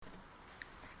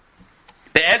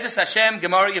Be'ezus Hashem,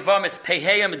 Gemara Yevamis,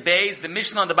 Peheyam and Beis, the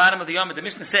Mishnah on the bottom of the Yom, the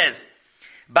Mishnah says,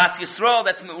 Bas Yisrael,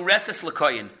 that's Me'ureses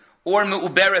L'koyin, or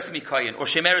Me'uberes Mikoyin, or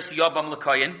Shemeres Yobam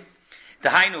L'koyin. The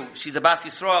Hainu, she's a Bas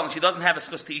Yisrael, and she doesn't have a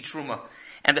schus to eat Truma.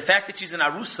 And the fact that she's an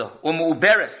Arusa, or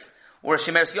Me'uberes, or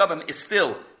Shemeres Yobam, is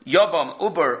still Yobam,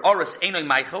 Uber, Oris, Einoi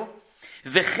Michael.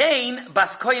 V'chein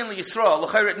Bas Koyin L'Yisrael,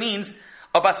 L'chayr it means,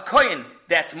 a Bas Koyin,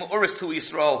 that's Mu'uris to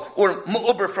Yisrael, or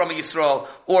Mu'uber from a Yisrael,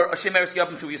 or a Shemeres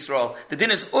Yobam to Yisrael. The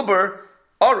din is Uber,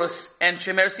 Orus, and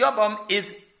Shemeres Yobam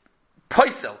is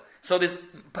Poisel. So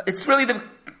it's really the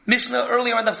Mishnah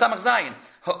earlier on the Samach Zayin.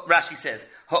 Rashi says,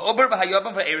 Ha'uber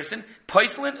v'ha'yobam v'erisin,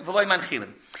 Poiselin v'loy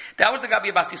manchilin. That was the Gabi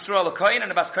of Bas Yisrael, a Koyin,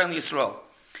 and a Bas Koyin Yisrael.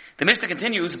 The Mishnah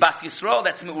continues, Bas Yisrael,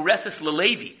 that's Me'ureses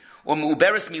L'Levi, or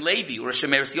Me'uberes Milevi, or a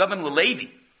Shemeres Yobam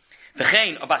L'Levi.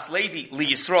 V'chein, a Bas Levi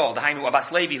Li-Yisrael, the Hainu, a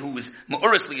Bas Levi who is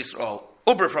Me'uris Li-Yisrael,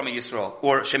 Uber from a Yisrael,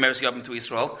 or Shemeres Yobam to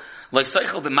Yisrael,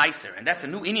 Lo-Seichel b'Meiser. And that's a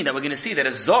new inyan that we're going to see, that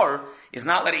a Zor is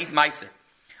not allowed to eat Meiser.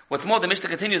 What's more, the Mishnah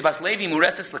continues, Bas Levi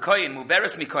Mureses L'Koyin,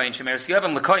 Muberes Mikoyin, Shemeres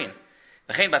Yobam L'Koyin.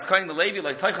 V'chein, Bas Koyin L'Levi,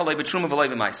 Lo-Teichel Lo-B'Truma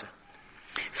V'Lo b'Meiser.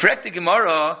 Frek the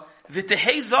Gemara,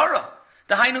 V'tehei Zora.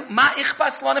 The Hainu, Ma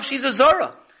Ichbas Lon if she's a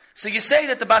Zora. So you say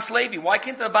that the Bas Levi, why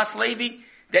can't the Bas Levi,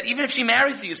 that even if she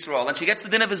marries a Yisrael and she gets the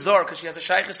din of a Zor because she has a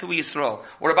Shaykhis to a Yisrael,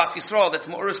 or a Bas Yisrael that's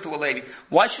Mu'uris to a Levi,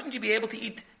 why shouldn't you be able to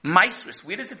eat Maisris?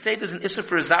 Where does it say there's an Isser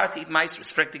for a Zara to eat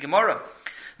Maisris? Frek the Gemara.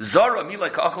 Zora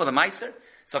milai ka'achla v'Maiser.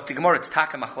 So the Gemara, it's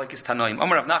Taka Machlekes Tanoim.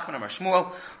 Omar Rav Nachman, Omar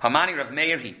Shmuel, Hamani Rav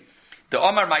Meir he. The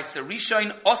Omar Maiser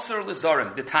Rishoin Osir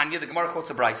L'Zorim. The Tanya, the Gemara quotes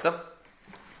a Brisa.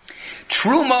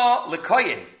 Truma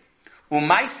L'Koyin.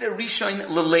 U'Maiser Rishoin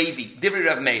L'Levi. Divri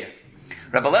Rav Meir.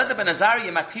 Rabbi Elazar ben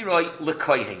Azariah matiroi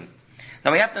lekoyin.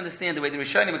 Now we have to understand the way the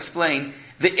Rishonim explain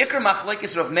the Ikr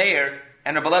Machlekes Rav Meir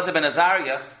and Rabbi Elazar ben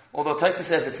Azariah. Although Taisa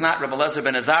says it's not Rabbi Elazar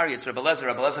ben Azariah, it's Rabbi Elazar.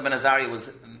 Rabbi Elazar ben Azariah was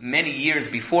many years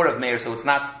before Rav Meir, so it's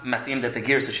not matim that the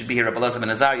Girsa should be here. Rabbi Elazar ben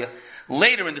Azariah.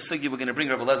 Later in the sugya we're going to bring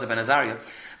Rabbi Elazar ben Azariah.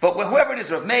 But whoever it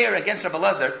is, Rav Meir against Rabbi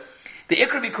Elazar, the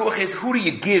Ikr Bikuach is who do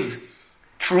you give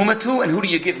Truma to and who do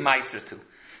you give Meiser to?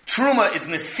 Truma is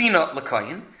Nesina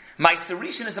lekoyin.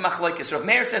 Meiserishin is a machlokes. Rav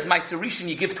Meir says Meiserishin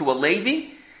you give to a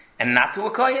Levi and not to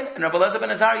a Kohen, and Rabbi Elazar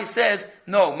ben Azariah says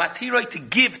no, matiroi to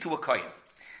give to a Kohen.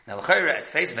 Now, at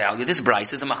face value, this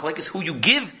Bryce is a machlokes who you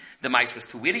give the Meiseris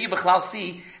to. Where do you b'chlal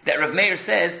see that Rav Meir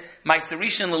says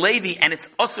Meiserishin leLevi and it's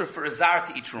usher for a zar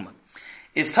to eat truma?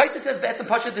 Is Taisa says Be'etzem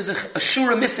Pasha there's a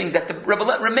shura missing that the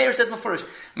Rav Meir says first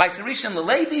Meiserishin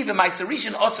leLevi and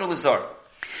Meiserishin usher l'zar.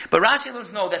 But Rashi lets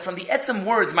us know that from the etzem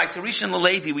words, Meiserishin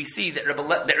L'Levi, we see that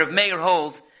Rav Meir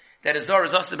holds that a Zor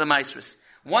is also b'Meiseris.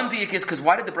 One diak is because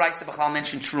why did the Brisa B'chal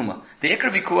mention Truma? The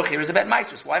Ikar Vikuach here is about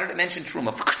Meiseris. Why did it mention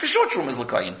Truma? For sure Truma is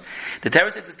L'Koyin. The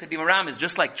Torah says to be Maram is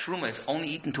just like Truma is only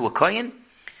eaten to a Koyin,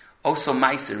 also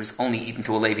Meiser is only eaten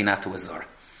to a Levi, not to a Zor.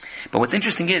 But what's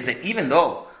interesting is that even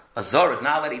though a Zor is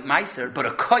not allowed to eat Meiser, but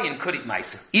a Koyin could eat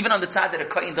Meiser. Even on the side that a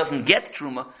Koyin doesn't get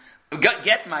Truma,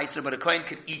 get Meiser, but a Kohen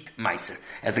could eat Meiser.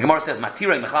 As the Gemara says,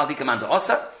 Matirei mechal dikaman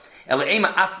de'osa,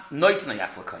 ele'ema af noisna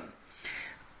yaf l'kohen.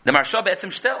 The Marsha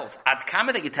Be'etzem stells, ad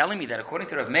kama that you're telling me that according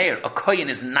to Rav Meir, a Kohen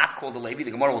is not called a Levi.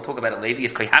 The Gemara will talk about a Levi,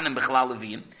 if Kohanim b'chalal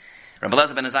leviyim. Rabbi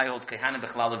Elazar ben Azariah holds Kohanim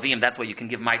b'chalal leviyim, that's why you can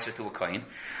give Meiser to a Kohen.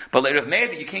 But like Rav Meir,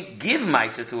 that you can't give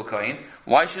Meiser to a Kohen,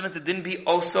 why shouldn't it then be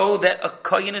also that a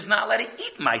Kohen is not allowed to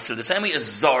eat Meiser? The same way a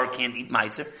Zor can't eat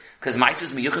Meiser, because Meiser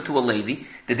is miyucha to a Levi,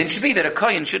 the din should be that a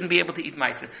Kohen shouldn't be able to eat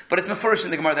Meiser. But it's mefurish in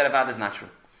the Gemara that Avad is not true.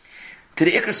 To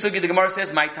the Ikr Sugi, the Gemara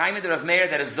says, my time in the Rav Meir,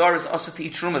 that a Zor is also to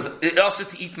eat Truma, also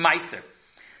to eat Meiser.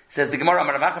 Says the Gemara,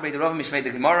 Amar Ravacha Beit Rov Mishmei the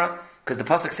Gemara, because the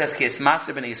pasuk says, Ki es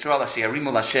Maser b'nei Yisrael asher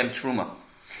yarimu l'Hashem Truma.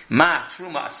 Ma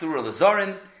Truma asura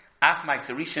l'Zorin, af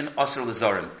Meiserishin asur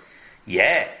l'Zorin.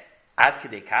 Yeah, ad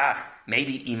kedei kach,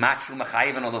 maybe ima Truma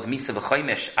chayivan olav misa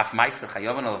v'choymesh, af Meiser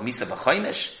chayivan olav misa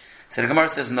v'choymesh. So the Gemara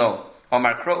says no.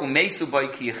 Omar kro umeisu boy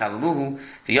ki yichaluhu,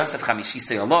 v'yosef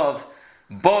chamishisei olav,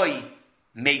 boy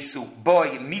mesu,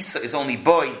 boy misa is only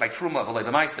boy by Truma v'loy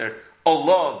v'meiser,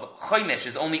 olav choymesh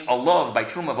is only olav by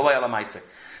Truma v'loy ala meiser.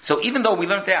 So even though we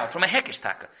learned out from a hekesh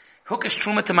taka, hukish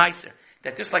Truma to meiser,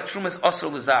 that just like Truma is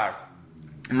osur l'zar,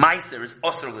 meiser is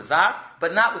osur l'zar,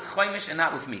 but not with choymesh and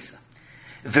not with misa.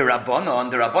 The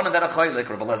Rabbanon that are choylik,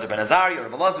 Rabbi Elazar ben Azariah, or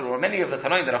Rabbi Elazar, or many of the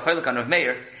Tanoim that are choylik on Rav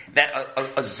Meir, that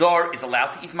a Zor is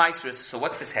allowed to eat Meiseris. So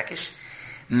what's this hekesh?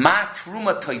 Ma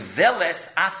truma toiveles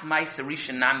af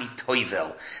Meiserishin nami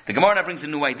toivel. The Gemara now brings a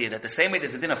new idea that the same way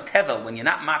there's a din of tevel when you're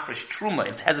not mafresh truma,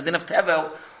 it has a din of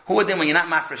tevel. Who are then when you're not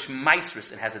mafresh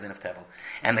Meiseris, it has a din of tevel.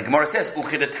 And the Gemara says,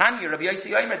 Uchidatanya Rabbi Yossi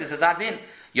Yomer, this is a din.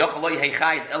 Yochaloi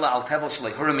heichayid ela al tevel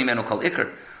shalei hurim mimenu kol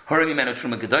ikr. Hurry mimenu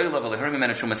truma gedoyla, v'le hurry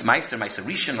mimenu trumas meiser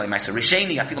rishon, like meiser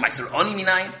risheni, afilu meiser oni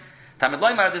minayin. Tamid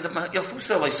loymar, there's a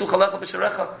yafusa, like sucha lecha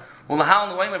b'sharecha,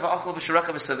 u'lahal n'loymer v'achol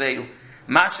b'sharecha v'saveyu.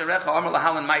 Ma sharecha amar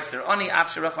lahalan meiser oni, av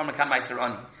sharecha amar kan meiser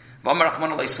oni. V'amar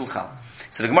rachmana lo yisuchal.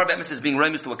 So the Gemara Be'emes is being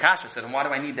roimus to a kasha, so then why do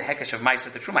I need the hekesh of meiser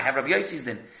to truma? I have Rabbi Yossi's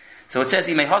din. So it says,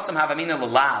 Yimei hosam havamina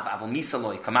lalav, avol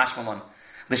misaloi, kamash malon.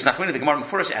 Lishnachmina, the Gemara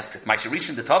Mefurish asked it, meiser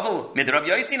rishon de tovel, mid Rabbi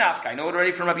Yossi nafka, I know it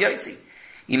already from Rabbi Yossi.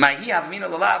 So we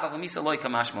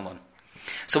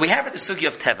have the sugi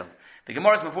of tevel. The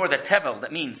Gemara is before that tevel,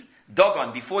 that means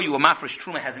dogon, before you a mafresh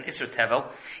truma has an isser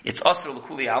tevel, it's osir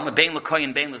l'kuli alma, bein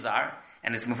l'koyin, bein l'zar,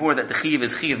 and it's before that the chiv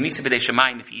is chiv misa b'dei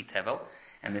shemayim if you eat tevel.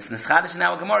 And it's nischadish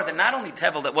now a Gemara that not only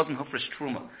tevel that wasn't hufresh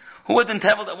truma, who had done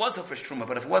tevel that was hufresh truma,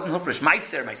 but if it wasn't hufresh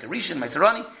meiser rishon, meiser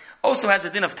oni, also has a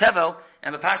din of tevel,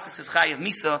 and the pashtus is chayiv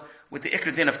misa with the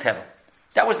ikr din of tevel.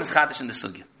 That was nischadish in the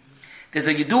sugya. There's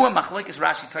a Yedua Machlekes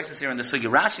Rashi Tosfos here in the Sugya.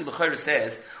 Rashi L'chayra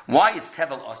says, why is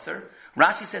Tevel Aser?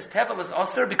 Rashi says Tevel is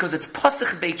Aser because it's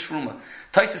Pasach Beit Truma.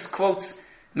 Tosfos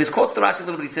misquotes the Rashi a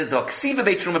little bit. He says, the Aksiva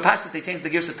Beit Truma, Pashas, they changed the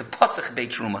Girsa to Pasach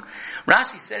Beit Truma.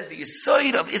 Rashi says the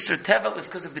Yisoid of Isser Tevel is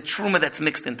because of the Truma that's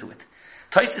mixed into it.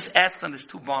 Tosfos asks on this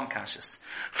two bomb kashas.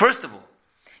 First of all,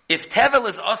 if Tevel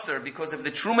is Aser because of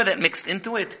the Truma that mixed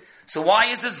into it, so why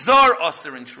is a Zor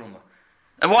Aser in Truma?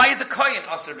 And why is a kohen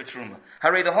aser b'truma?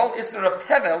 Hare, the whole isser of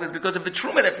tevel is because of the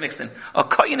truma that's mixed in. A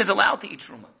kohen is allowed to eat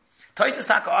truma. Tosfos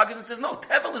Taka argues and says, no,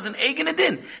 tevel is an egin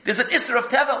adin. There's an isser of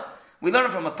tevel. We learn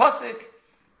from a pasuk.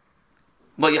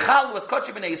 Lo yichalu was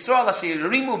kochi b'nei Yisrael asher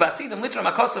yirimu b'asidim litra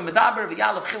makosav medaber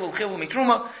v'yalav chilul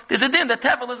mitruma. There's a din that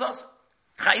tevel is aser.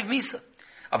 Chayiv misa.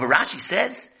 But Rashi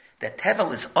says that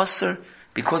tevel is aser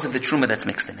because of the truma that's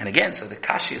mixed in. And again, so the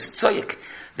kashi is tzoyik.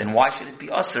 Then why should it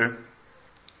be aser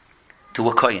to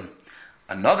a kohen?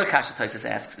 Another kasha Tosfos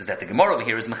asks is that the Gemara over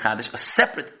here is mechadish, a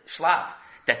separate shlav,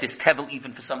 that is tevel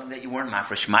even for something that you weren't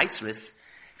mafresh maisris.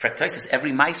 For Tosfos,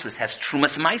 every maisris has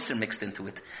trumas meiser mixed into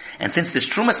it. And since there's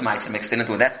trumas meiser mixed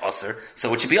into it, that's aser,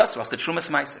 so it should be aser, the trumas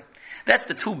meiser. That's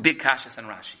the two big kashas on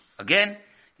Rashi. Again,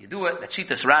 you do it, that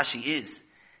Shitas Rashi is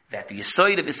that the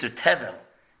yisoid of Isser Tevel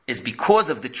is because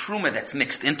of the truma that's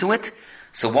mixed into it,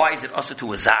 so why is it aser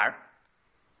to a zar?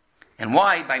 And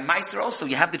why, by Meiser also,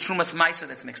 you have the Trumas Meiser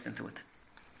that's mixed into it.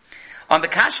 On the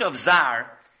Kasha of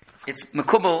Zar, it's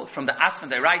Mekubal from the Asman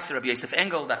Daireiser, Rabbi Yosef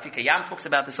Engel, the Afika Yam talks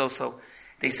about this also.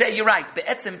 They say, you're right,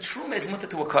 Be'etzem Truma is mutter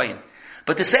to a Kohen.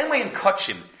 But the same way in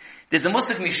Kotchim, there's a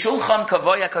Musik Mishulchan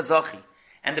Kavoya Kazachi.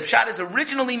 And the Pshat is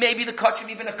originally maybe the Kotchim,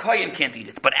 even a Kohen can't eat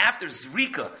it. But after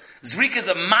Zrika is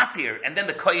a Matir, and then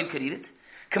the Kohen can eat it.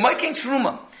 Kamoi King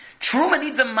Truma. Truma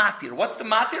needs a Matir. What's the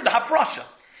Matir? The Hafrosha.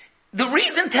 The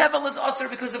reason tevel is aser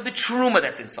because of the truma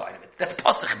that's inside of it. That's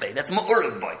pasach bay. That's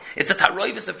ma'urig boy. It's a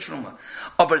taroivis of truma.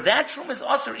 But that truma is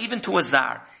aser even to a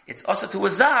zar. It's aser to a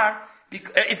zar.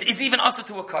 It's even aser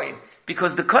to a kohen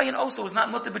because the kohen also is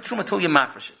not mutter b'truma till you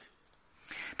mafresh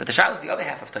it. But the shal is the other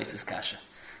half of Tosfos kasha.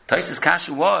 Tosfos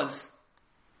kasha was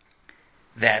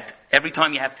that every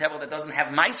time you have tevel that doesn't have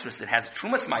maisrus, it has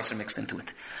trumas meiser mixed into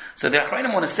it. So the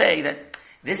achronim want to say that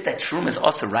truma is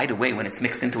also right away when it's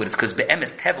mixed into it. It's because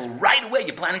be'emes tevel, right away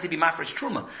you're planning to be mafresh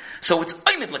truma. So it's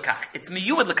oimid lekach, it's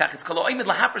miyuad lekach, it's kolo oimid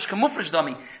lahafresh kamufresh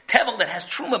dami. Tevel that has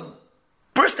truma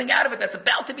bursting out of it, that's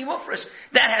about to be mufresh,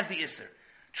 that has the isser.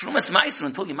 Trumas meiser,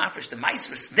 until you mafresh the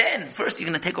meiser, then first you're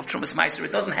going to take off trumas meiser.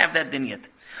 It doesn't have that din yet.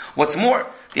 What's more,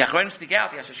 the achronim speak out,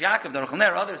 the Ashesh Yaakov, the Aruch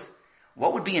LaNer, others.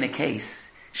 What would be in a case?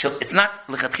 It's not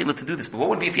lechatchila to do this, but what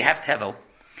would be if you have tevel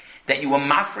that you were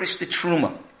mafresh the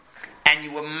truma? And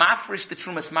you were mafresh the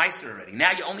trumas meiser already.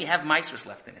 Now you only have meisers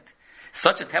left in it.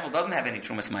 Such a tevel doesn't have any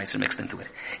trumas meiser mixed into it.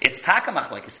 It's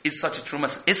takamach like is such a truma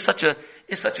aser. Is such a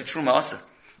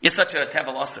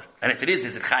tevel aser. And if it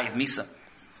is it chayiv misa?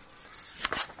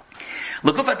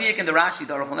 L'guf adiyik in the Rashi,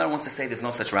 the Aruch LaNer wants to say there's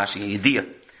no such Rashi in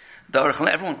Yediyah. The Aruch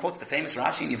LaNer, everyone quotes the famous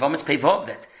Rashi in Yevamis Peivav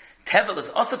that tevel is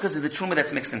also because of the truma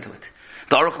that's mixed into it.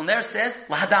 The Aruch LaNer says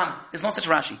lahadam. There's no such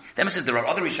Rashi. Then it says there are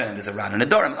other Rishonim. There's a Ran and a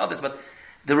Dorim and others, but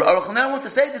the Aruch LaNer wants to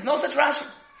say there's no such Rashi.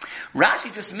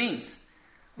 Rashi just means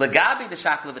Lagabi the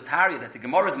Shakla V'Tarya, that the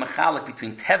Gemara is machalik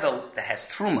between tevel that has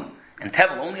truma and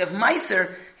tevel only of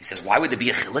meiser. He says, why would there be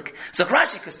a chilik? So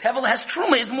Rashi, because tevel has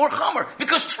truma is more chamer,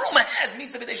 because truma has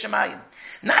misa b'dei shemayim.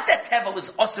 Not that tevel is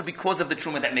also because of the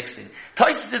truma that mixed in.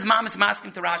 Tosfos' mom is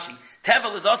masking to Rashi.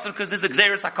 Tevel is also because there's a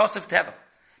gzeres hakos of tevel.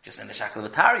 Just in the Shakla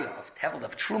V'Tarya of tevel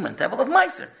of truma and tevel of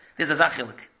meiser, there's a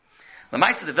zachilik. The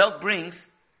meiser the Welt brings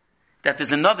that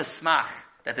there's another smach,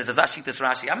 that there's a zashitas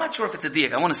Rashi. I'm not sure if it's a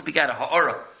diak. I want to speak out of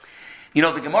ha'ora. You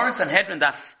know, the Gemara in Sanhedrin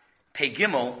Daf Pei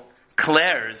Gimel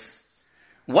declares,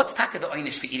 what's taka the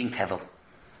oynish for eating tevel?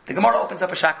 The Gemara opens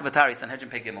up a shakel v'tari, Sanhedrin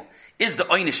Pei Gimel. Is the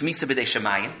oynish misa b'dei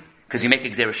shemayim? Because you make a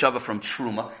gzera shava from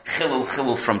truma,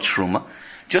 chilul from truma.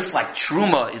 Just like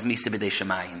truma is misa b'dei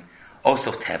shemayim,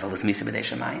 also tevel is misa b'dei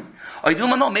shemayim. Or you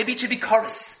no, maybe it should be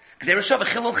kares. Gzera shava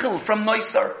chilul from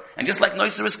noiser. And just like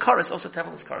noiser is kares, also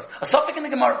tevel is kares. A suffix in the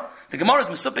Gemara. The Gemara is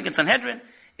mesupik in Sanhedrin.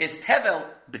 Is tevel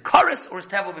b'kares or is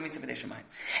tevel b'misa b'dei shemayim?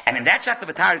 And in that shakel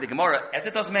v'tari, the Gemara, as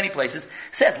it does in many places,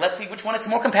 says, let's see which one it's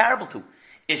more comparable to.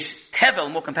 Is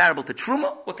tevel more comparable to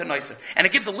truma or to noiser? And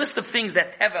it gives a list of things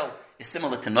that tevel is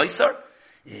similar to noiser.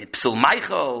 Psul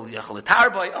maicho, yachol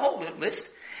etarboy, a whole list.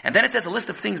 And then it says a list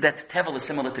of things that tevel is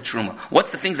similar to truma.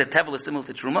 What's the things that tevel is similar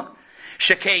to truma?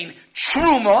 Shekain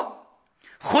truma,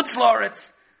 chutz la'aretz,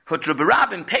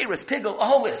 hutrabarabim, peiros, pigel, a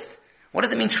whole list. What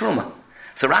does it mean truma?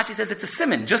 So Rashi says it's a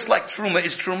siman. Just like truma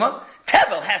is truma,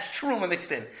 tevel has truma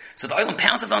mixed in. So the oilam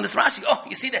pounces on this Rashi. Oh,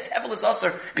 you see that tevel is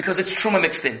usher because it's truma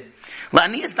mixed in.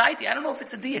 La'ani is daiti. I don't know if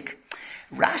it's a diak.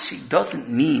 Rashi doesn't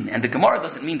mean, and the Gemara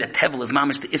doesn't mean that tevel is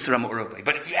mamish to Isra Ma'urubay.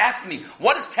 But if you ask me,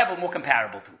 what is tevel more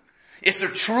comparable to? Is there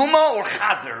truma or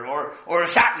chazer or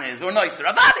shatnez or noiser?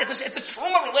 It's a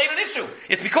truma related issue.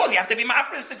 It's because you have to be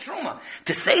mafresh the truma.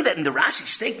 To say that in the Rashi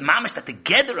state mamish that the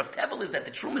gather of tevel is that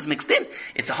the truma is mixed in,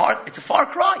 it's a far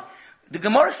cry. The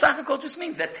Gemara Sachakol just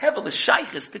means that tevel is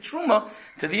shaykhis to truma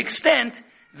to the extent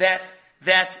that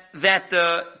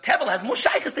tevel has more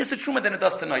shaykhis to truma than it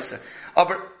does to noiser.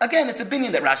 But again, it's a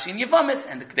binyan that Rashi in Yevamis,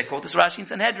 and they quote this Rashi in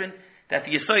Sanhedrin, that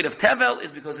the yisoid of tevel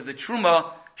is because of the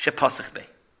truma shepasach bey.